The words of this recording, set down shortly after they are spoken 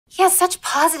He has such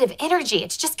positive energy.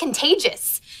 It's just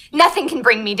contagious. Nothing can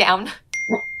bring me down.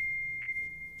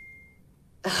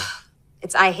 Ugh,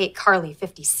 it's I Hate Carly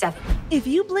 57. If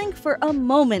you blink for a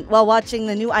moment while watching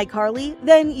the new iCarly,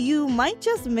 then you might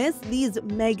just miss these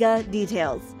mega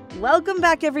details. Welcome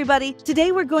back, everybody.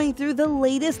 Today we're going through the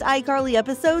latest iCarly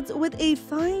episodes with a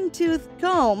fine-tooth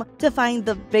comb to find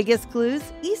the biggest clues,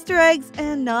 Easter eggs,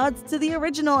 and nods to the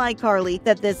original iCarly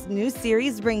that this new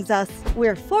series brings us.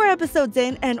 We're 4 episodes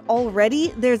in, and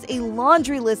already there's a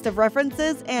laundry list of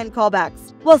references and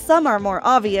callbacks. While some are more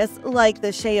obvious, like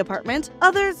the Shea apartment,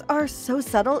 others are so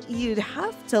subtle you'd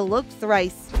have to look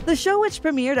thrice. The show, which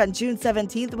premiered on June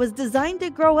 17th, was designed to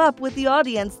grow up with the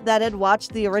audience that had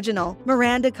watched the original.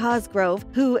 Miranda Cosgrove,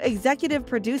 who executive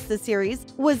produced the series,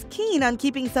 was keen on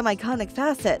keeping some iconic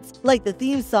facets, like the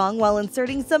theme song, while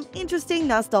inserting some interesting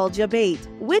nostalgia bait.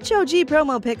 Which OG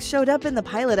promo pics showed up in the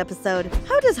pilot episode?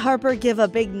 How does Harper give a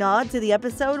big nod to the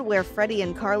episode where Freddie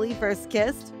and Carly first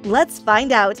kissed? Let's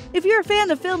find out. If you're a fan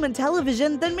of film and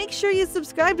television, then make sure you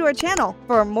subscribe to our channel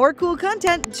for more cool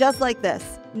content just like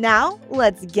this. Now,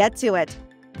 let's get to it.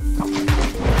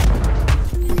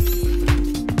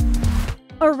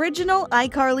 Original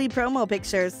iCarly promo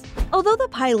pictures. Although the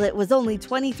pilot was only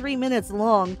 23 minutes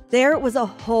long, there was a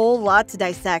whole lot to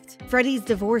dissect. Freddie's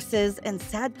divorces and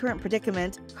sad current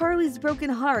predicament, Carly's broken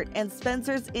heart, and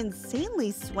Spencer's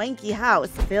insanely swanky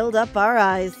house filled up our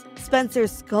eyes.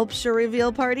 Spencer's sculpture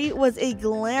reveal party was a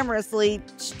glamorously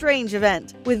strange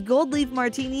event, with gold leaf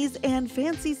martinis and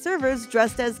fancy servers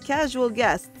dressed as casual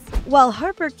guests. While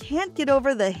Harper can't get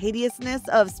over the hideousness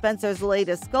of Spencer's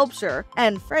latest sculpture,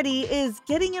 and Freddie is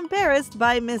getting embarrassed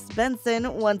by Miss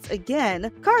Benson once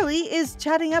again, Carly is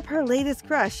chatting up her latest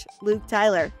crush, Luke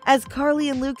Tyler. As Carly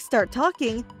and Luke start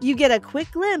talking, you get a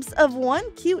quick glimpse of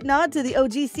one cute nod to the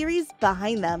OG series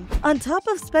behind them. On top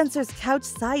of Spencer's couch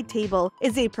side table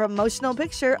is a promotional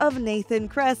picture of Nathan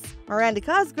Kress, Miranda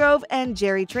Cosgrove, and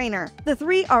Jerry Trainer. The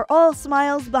three are all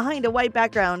smiles behind a white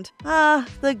background. Ah,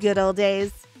 the good old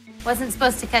days. Wasn't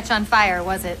supposed to catch on fire,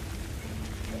 was it?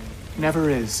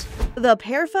 Never is. The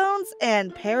pair phones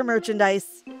and pair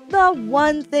merchandise. The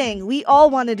one thing we all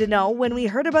wanted to know when we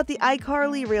heard about the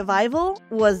iCarly revival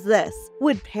was this: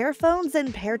 would pair phones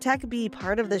and pair tech be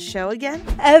part of the show again?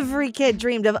 Every kid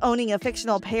dreamed of owning a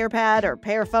fictional pair pad or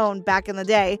pair phone back in the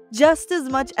day, just as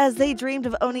much as they dreamed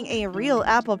of owning a real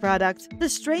Apple product. The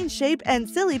strange shape and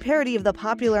silly parody of the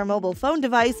popular mobile phone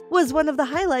device was one of the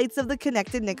highlights of the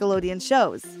connected Nickelodeon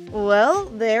shows. Well,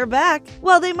 they're back.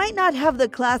 While they might not have the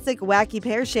classic wacky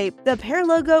pear shape, the pair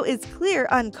logo is clear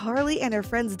on Carly and her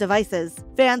friends' devices.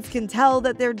 Fans can tell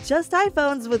that they're just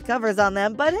iPhones with covers on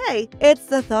them, but hey, it's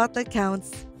the thought that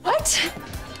counts. What?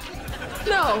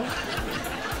 No.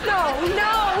 No,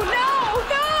 no, no,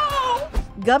 no!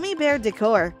 Gummy bear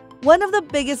decor. One of the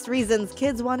biggest reasons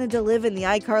kids wanted to live in the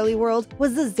iCarly world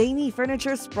was the zany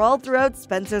furniture sprawled throughout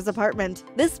Spencer's apartment.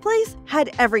 This place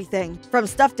had everything, from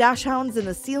stuffed dachshunds in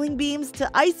the ceiling beams to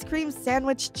ice cream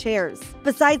sandwich chairs.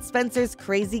 Besides Spencer's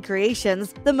crazy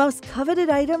creations, the most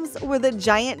coveted items were the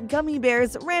giant gummy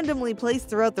bears randomly placed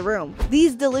throughout the room.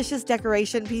 These delicious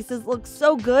decoration pieces looked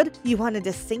so good, you wanted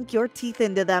to sink your teeth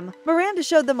into them. Miranda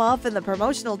showed them off in the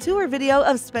promotional tour video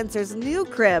of Spencer's new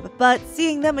crib, but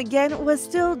seeing them again was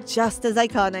still just as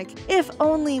iconic. If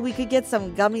only we could get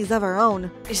some gummies of our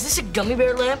own. Is this a gummy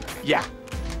bear lamp? Yeah,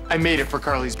 I made it for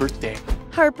Carly's birthday.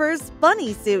 Harper's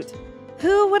bunny suit.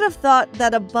 Who would have thought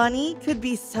that a bunny could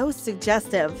be so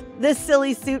suggestive? This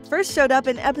silly suit first showed up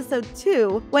in episode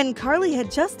 2 when Carly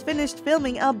had just finished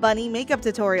filming a bunny makeup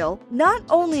tutorial. Not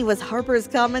only was Harper's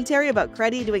commentary about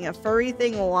Freddie doing a furry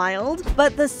thing wild,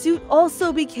 but the suit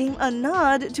also became a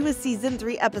nod to a season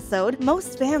 3 episode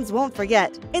most fans won't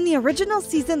forget. In the original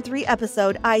season 3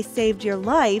 episode, I Saved Your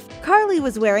Life, Carly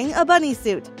was wearing a bunny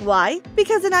suit. Why?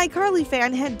 Because an iCarly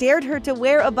fan had dared her to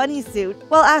wear a bunny suit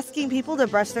while asking people to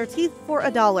brush their teeth for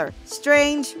 $1.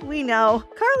 Strange, we know.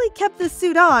 Carly kept the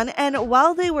suit on, and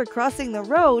while they were crossing the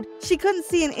road, she couldn't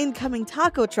see an incoming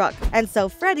taco truck, and so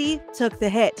Freddie took the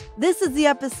hit. This is the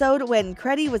episode when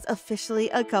Freddie was officially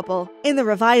a couple. In the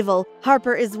revival,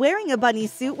 Harper is wearing a bunny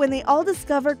suit when they all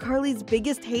discover Carly's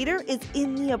biggest hater is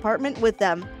in the apartment with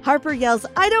them. Harper yells,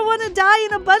 "I don't want to die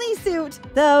in a bunny suit!"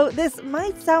 Though this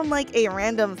might sound like a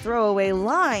random throwaway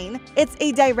line, it's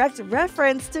a direct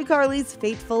reference to Carly's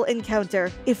fateful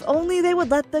encounter. If only they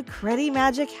would let the Freddie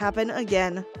magic happen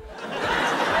again.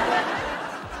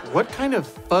 What kind of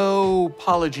faux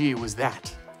apology was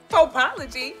that?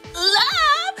 Apology?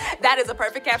 Love! That is a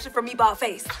perfect caption for Meatball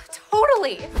Face.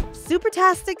 Totally.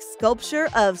 Supertastic sculpture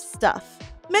of stuff.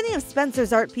 Many of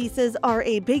Spencer's art pieces are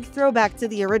a big throwback to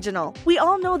the original. We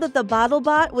all know that the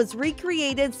BottleBot was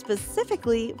recreated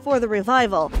specifically for the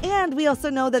revival, and we also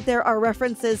know that there are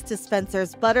references to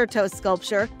Spencer's butter toast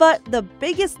sculpture, but the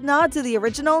biggest nod to the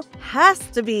original has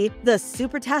to be the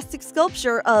supertastic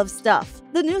sculpture of Stuff.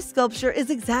 The new sculpture is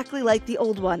exactly like the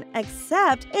old one,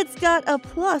 except it's got a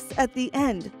plus at the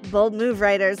end. Bold move,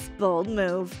 writers, bold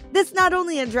move. This not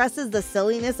only addresses the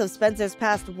silliness of Spencer's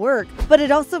past work, but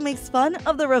it also makes fun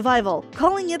of the revival,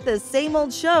 calling it the same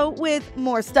old show with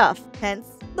more stuff, hence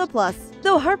the plus.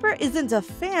 Though Harper isn't a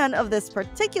fan of this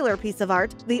particular piece of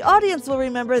art, the audience will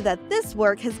remember that this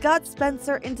work has got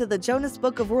Spencer into the Guinness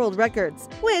Book of World Records,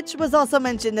 which was also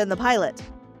mentioned in the pilot.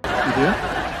 You do?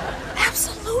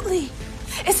 Absolutely.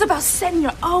 It's about setting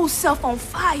your old self on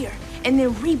fire and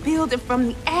then rebuilding from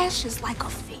the ashes like a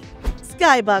phoenix.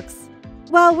 Skybucks.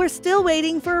 While we're still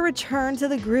waiting for a return to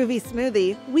the groovy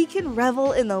smoothie, we can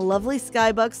revel in the lovely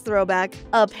Skybucks throwback,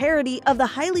 a parody of the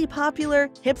highly popular,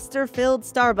 hipster-filled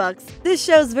Starbucks. This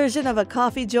show's version of a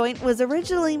coffee joint was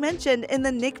originally mentioned in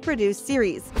the Nick-produced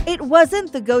series. It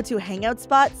wasn't the go-to hangout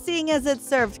spot, seeing as it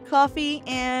served coffee,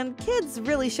 and kids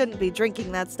really shouldn't be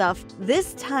drinking that stuff.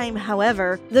 This time,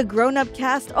 however, the grown-up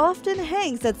cast often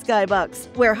hangs at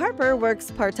Skybucks, where Harper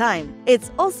works part-time.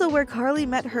 It's also where Carly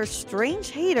met her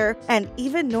strange hater and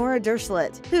even Nora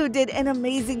Dershlit, who did an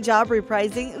amazing job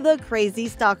reprising the crazy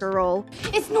stalker role.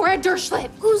 It's Nora Dershlit.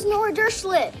 Who's Nora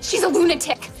Dershlit? She's a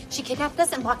lunatic. She kidnapped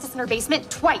us and locked us in her basement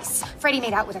twice. Freddie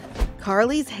made out with her.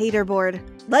 Carly's hater board.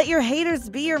 Let your haters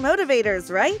be your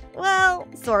motivators, right? Well,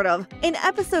 sort of. In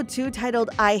episode 2 titled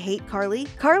I Hate Carly,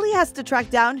 Carly has to track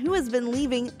down who has been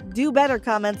leaving do better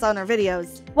comments on her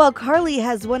videos. While Carly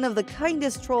has one of the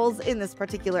kindest trolls in this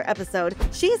particular episode,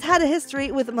 she's had a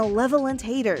history with malevolent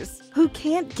haters who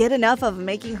can't get enough of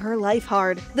making her life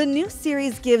hard. The new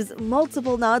series gives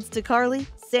multiple nods to Carly,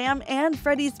 Sam, and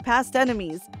Freddie's past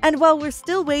enemies. And while we're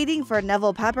still waiting for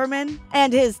Neville Pepperman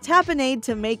and his tapenade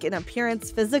to make an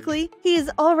appearance physically, he's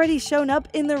already shown up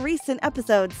in the recent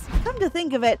episodes. Come to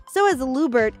think of it, so has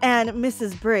Lubert and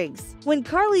Mrs. Briggs. When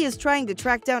Carly is trying to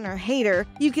track down her hater,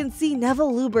 you can see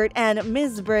Neville Lubert and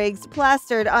Ms. Briggs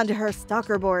plastered onto her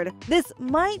stalker board. This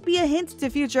might be a hint to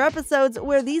future episodes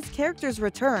where these characters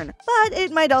return, but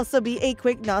it might also be a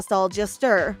quick nostalgia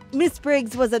stir. Miss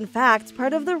Briggs was in fact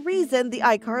part of the reason the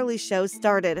iCarly show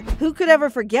started. Who could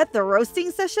ever forget the roasting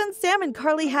session Sam and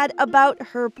Carly had about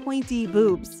her pointy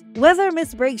boobs? Whether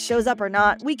Miss Briggs shows up or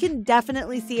not, we can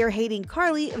definitely see her hating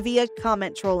Carly via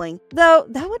comment trolling, though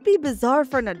that would be bizarre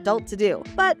for an adult to do.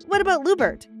 But what about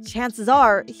Lubert? Chances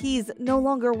are he's no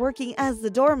longer working as the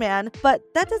doorman, but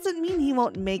that doesn't mean he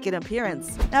won't make an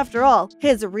appearance. After all,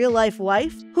 his real-life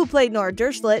wife, who played Nora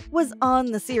Dershlit, was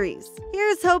on the series.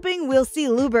 Here's hoping we'll see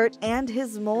Lubert and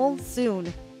his mole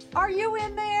soon. Are you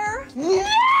in there?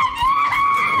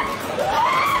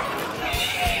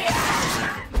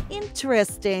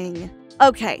 Interesting.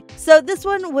 Okay, so this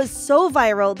one was so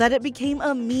viral that it became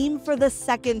a meme for the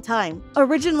second time.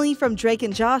 Originally from Drake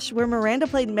and Josh, where Miranda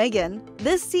played Megan,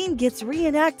 this scene gets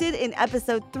reenacted in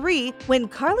episode 3 when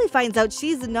Carly finds out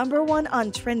she's #1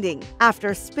 on trending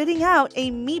after spitting out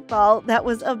a meatball that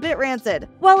was a bit rancid.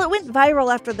 While it went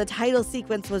viral after the title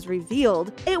sequence was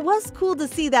revealed, it was cool to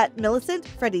see that Millicent,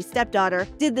 Freddie's stepdaughter,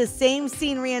 did the same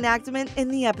scene reenactment in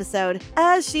the episode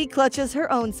as she clutches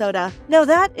her own soda. Now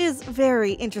that is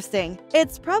very interesting.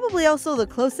 It's probably also the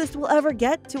closest we'll ever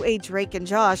get to a Drake and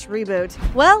Josh reboot.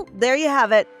 Well, there you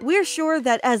have it. We're sure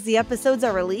that as the episodes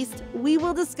are released, we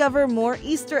will discover more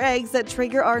Easter eggs that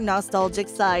trigger our nostalgic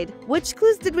side. Which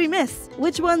clues did we miss?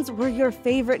 Which ones were your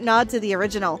favorite nod to the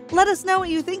original? Let us know what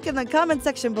you think in the comment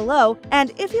section below,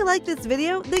 and if you like this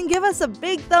video, then give us a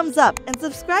big thumbs up and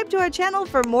subscribe to our channel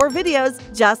for more videos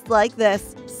just like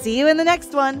this. See you in the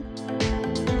next one!